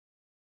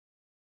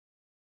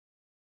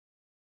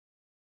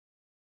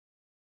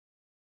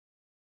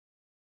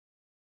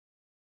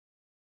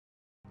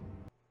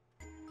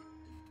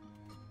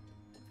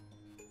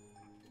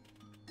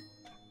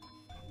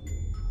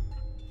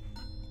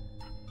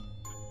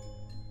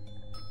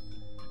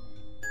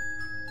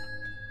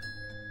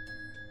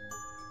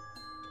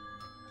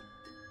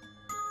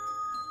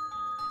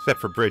Except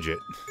for Bridget.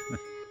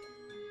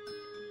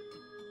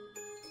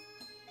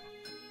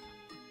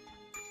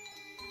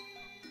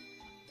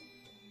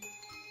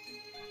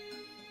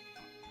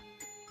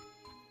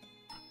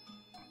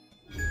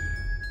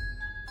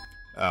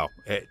 Oh,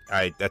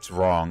 that's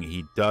wrong.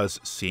 He does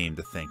seem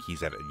to think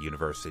he's at a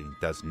university. He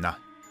does not.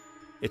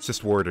 It's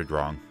just worded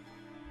wrong.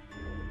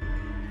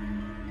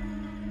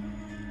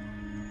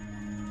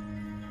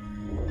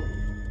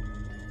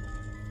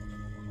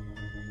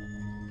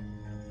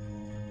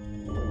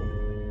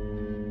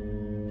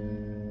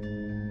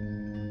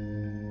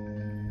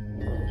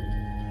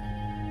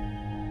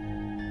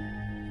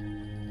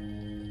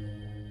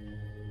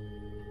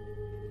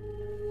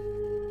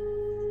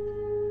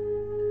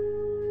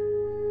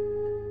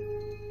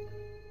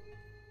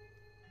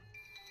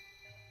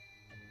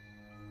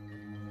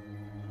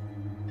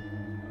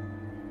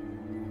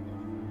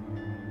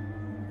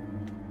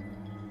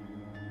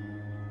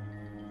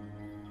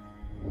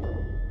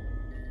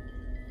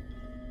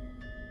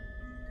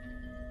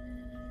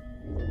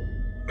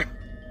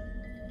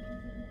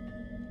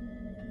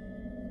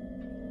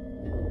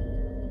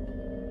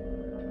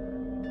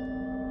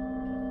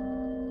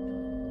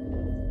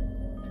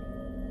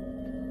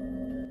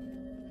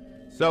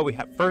 So we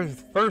have, for the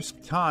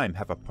first time,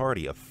 have a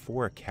party of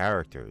 4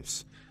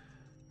 characters.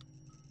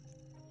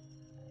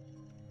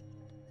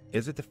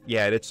 Is it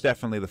yeah, it's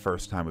definitely the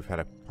first time we've had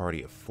a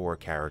party of 4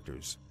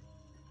 characters.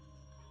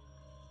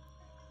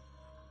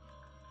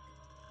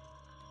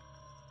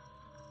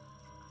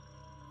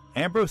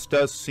 Ambrose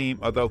does seem,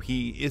 although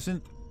he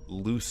isn't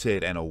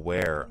lucid and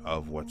aware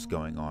of what's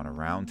going on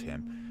around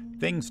him,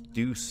 things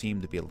do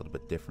seem to be a little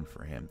bit different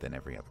for him than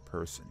every other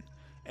person.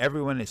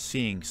 Everyone is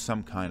seeing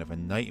some kind of a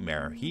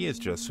nightmare. He is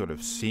just sort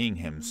of seeing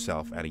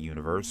himself at a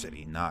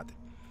university, not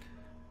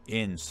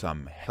in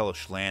some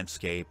hellish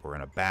landscape or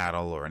in a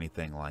battle or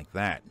anything like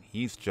that.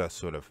 He's just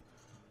sort of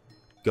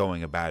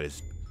going about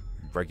his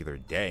regular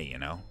day, you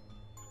know?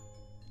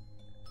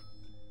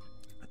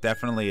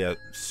 Definitely a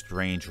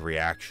strange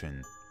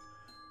reaction.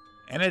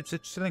 And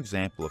it's an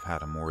example of how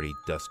Morty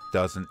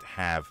doesn't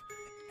have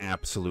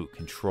absolute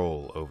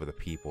control over the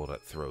people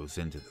that throws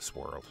into this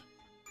world.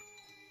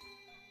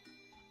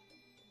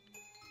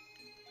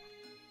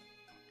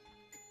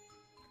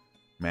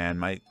 Man,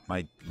 my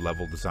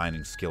level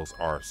designing skills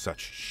are such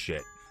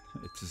shit.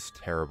 It's just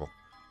terrible.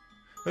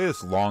 Look at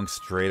this long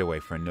straightaway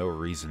for no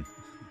reason.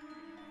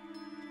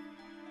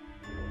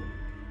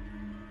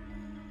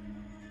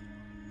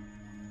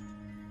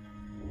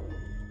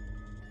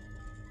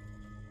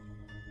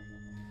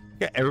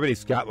 Yeah,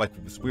 everybody's got like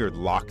this weird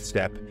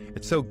lockstep.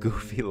 It's so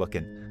goofy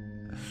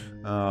looking.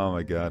 Oh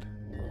my god.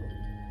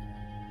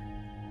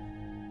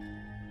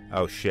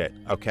 Oh shit.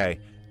 Okay.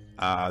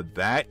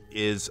 That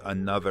is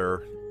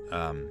another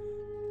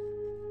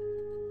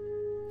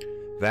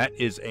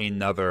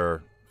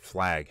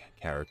flag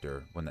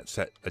character, one that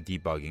set a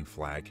debugging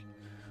flag.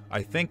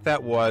 I think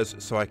that was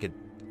so I could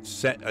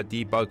set a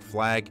debug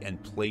flag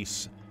and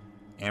place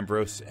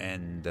Ambrose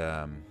and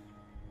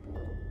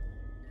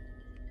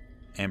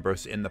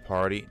Ambrose in the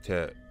party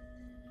to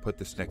put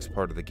this next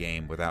part of the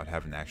game without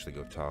having to actually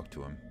go talk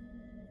to him.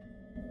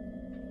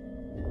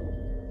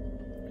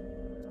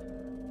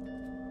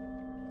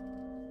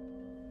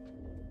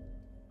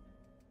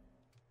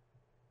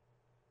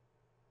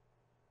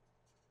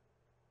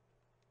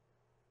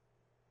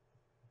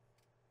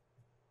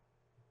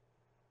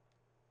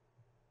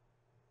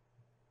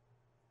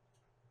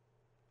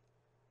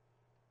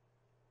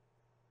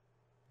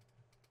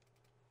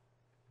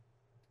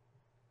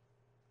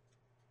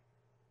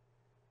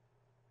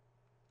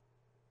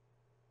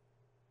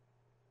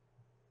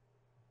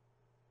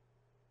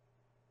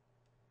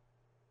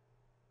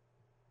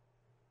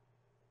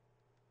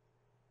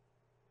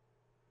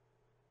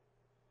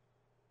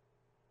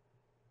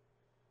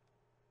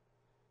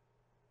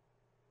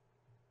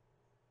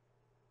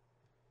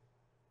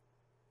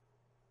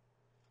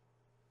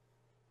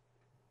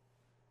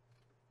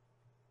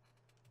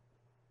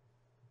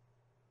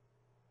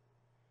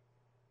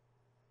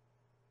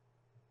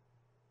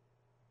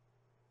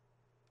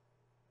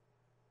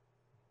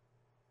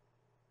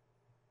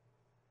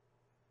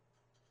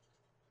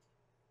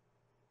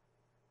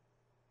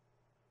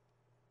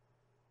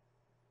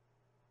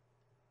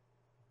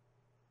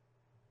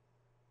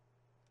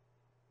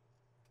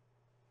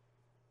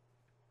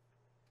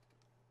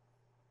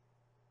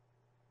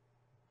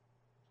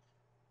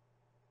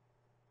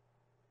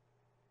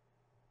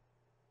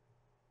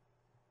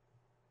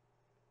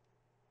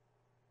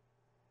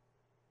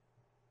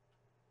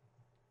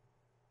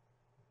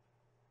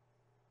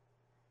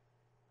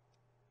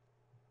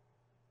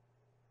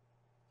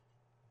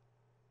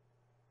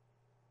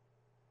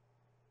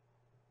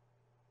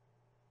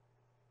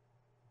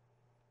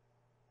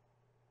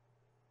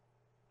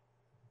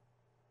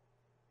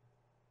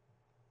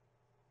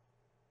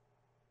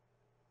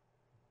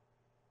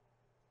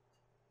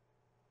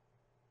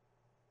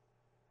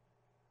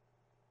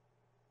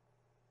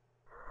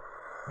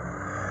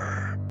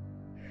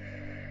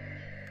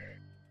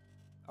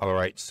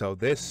 Alright, so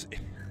this...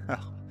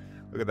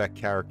 Look at that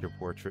character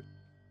portrait.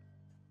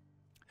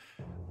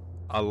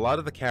 a lot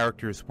of the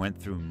characters went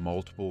through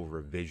multiple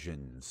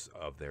revisions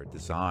of their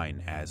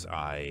design as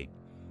I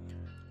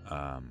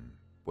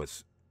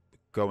was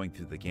going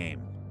through the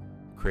game,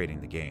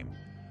 creating the game.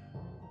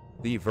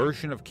 The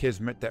version of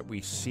Kismet that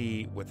we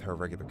see with her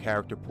regular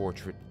character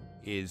portrait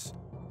is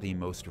the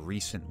most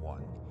recent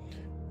one.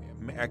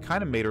 I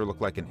kind of made her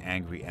look like an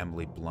angry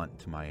Emily Blunt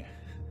to my,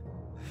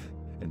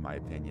 in my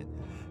opinion.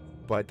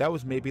 But that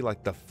was maybe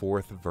like the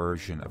 4th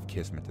version of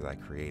Kismet that I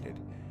created.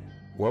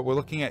 What we're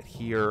looking at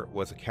here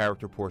was a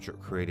character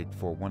portrait created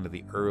for one of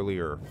the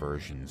earlier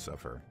versions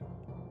of her.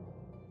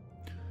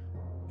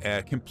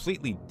 A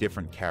completely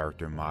different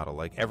character model.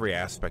 Like, every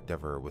aspect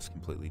of her was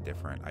completely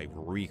different. I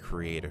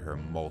recreated her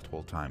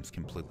multiple times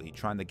completely,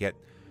 trying to get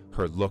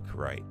her look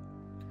right.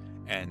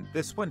 And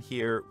this one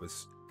here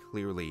was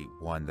clearly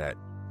one that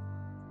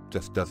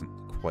just doesn't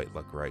quite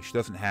look right. She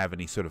doesn't have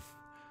any sort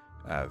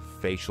of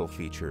facial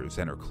features,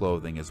 and her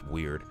clothing is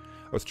weird.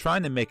 I was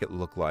trying to make it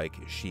look like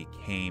she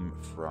came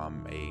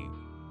from a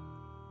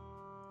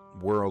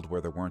world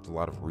where there weren't a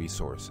lot of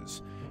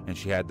resources, and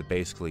she had to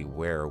basically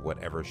wear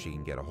whatever she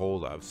can get a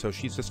hold of. So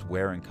she's just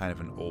wearing kind of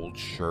an old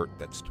shirt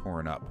that's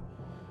torn up.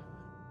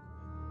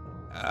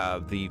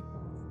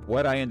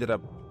 What I ended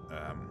up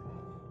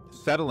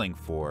settling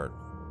for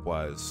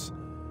was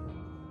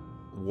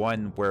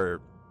one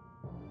where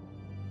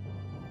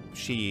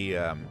she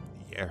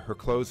her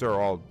clothes are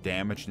all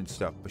damaged and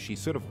stuff, but she's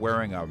sort of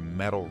wearing a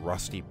metal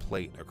rusty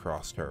plate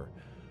across her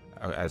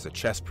as a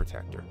chest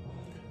protector.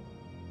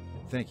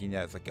 Thinking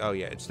that it's like, oh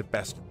yeah, it's the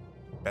best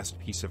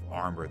piece of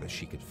armor that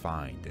she could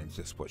find, and it's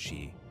just what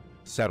she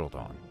settled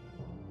on.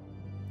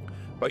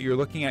 But you're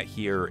looking at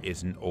here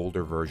is an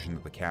older version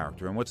of the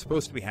character, and what's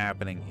supposed to be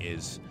happening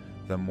is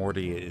the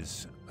Morty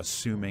is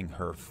assuming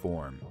her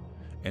form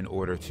in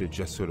order to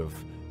just sort of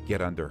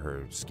get under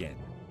her skin.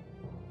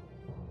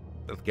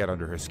 Get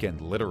under her skin,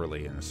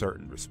 literally, in a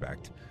certain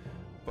respect.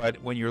 But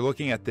when you're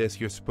looking at this,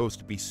 you're supposed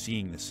to be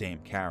seeing the same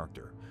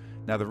character.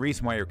 Now, the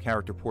reason why your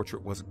character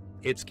portrait wasn't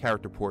its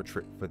character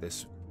portrait for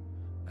this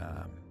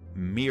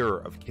mirror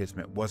of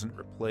Kismet wasn't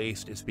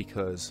replaced is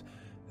because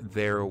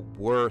there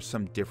were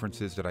some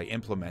differences that I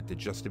implemented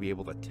just to be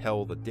able to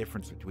tell the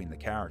difference between the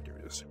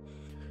characters.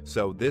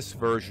 So this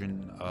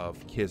version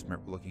of Kismet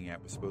we're looking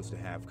at was supposed to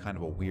have kind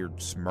of a weird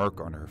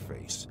smirk on her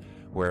face,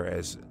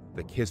 whereas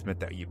the Kismet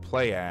that you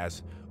play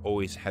as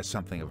always has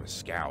something of a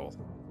scowl.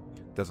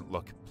 Doesn't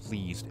look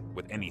pleased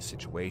with any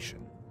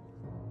situation.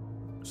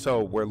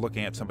 So we're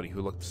looking at somebody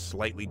who looked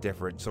slightly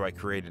different, so I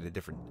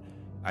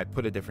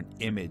put a different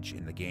image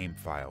in the game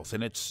files,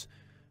 and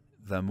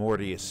the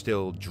Morty is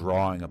still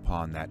drawing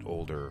upon that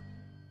older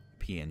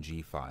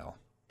PNG file.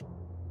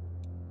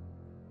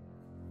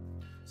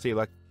 See,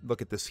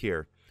 look at this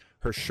here.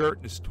 Her shirt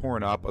is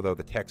torn up, although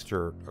the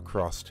texture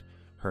across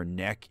her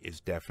neck is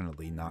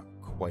definitely not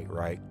quite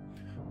right.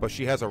 But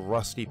she has a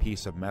rusty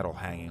piece of metal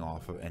hanging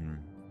off of in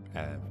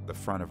the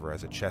front of her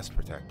as a chest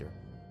protector.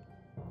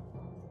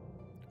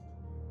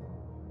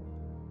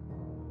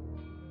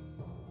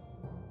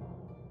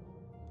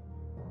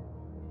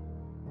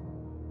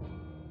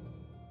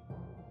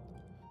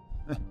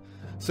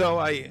 So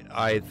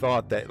I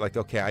thought that, like,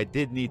 okay, I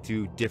did need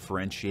to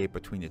differentiate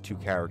between the two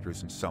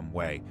characters in some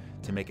way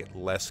to make it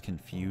less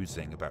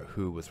confusing about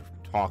who was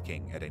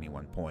talking at any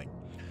one point.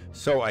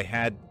 So I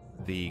had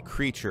the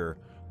creature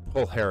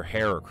pull her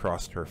hair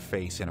across her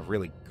face in a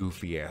really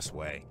goofy-ass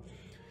way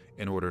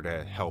in order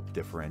to help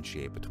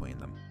differentiate between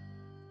them.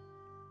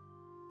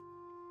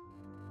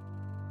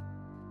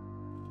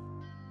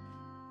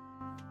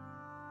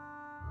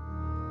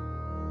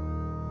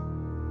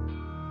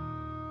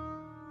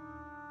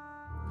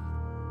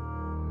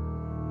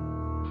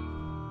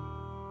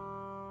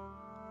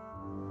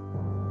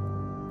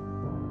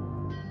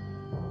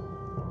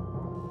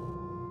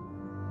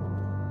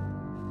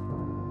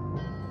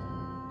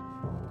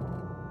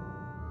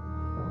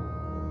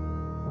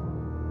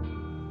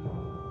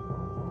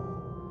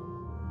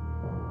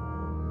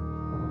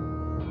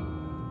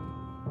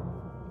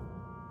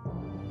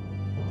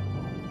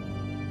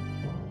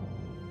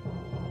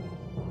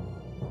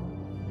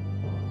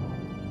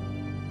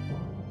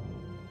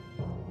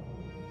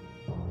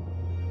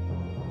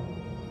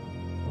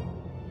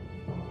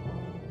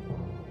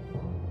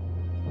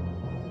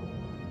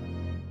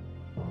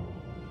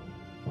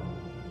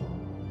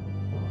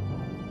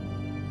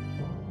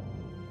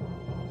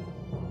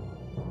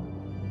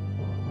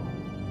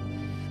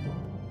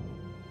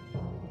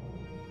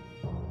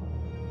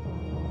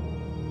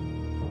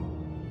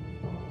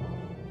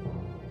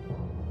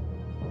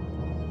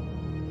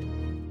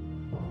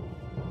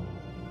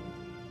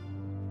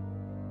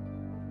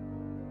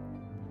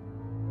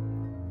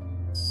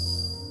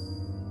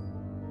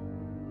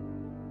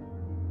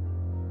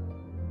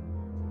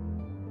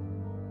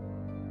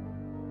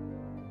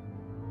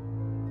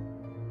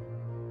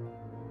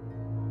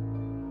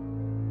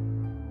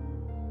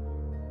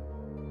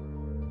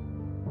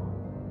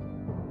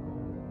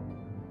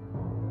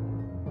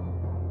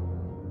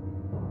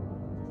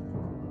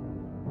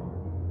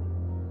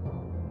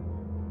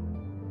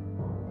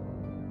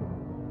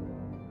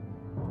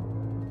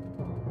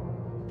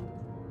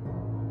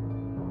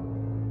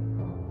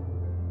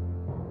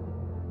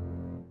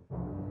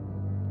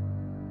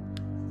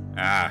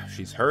 Ah,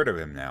 she's heard of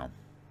him now.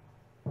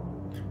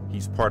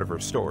 He's part of her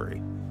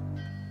story.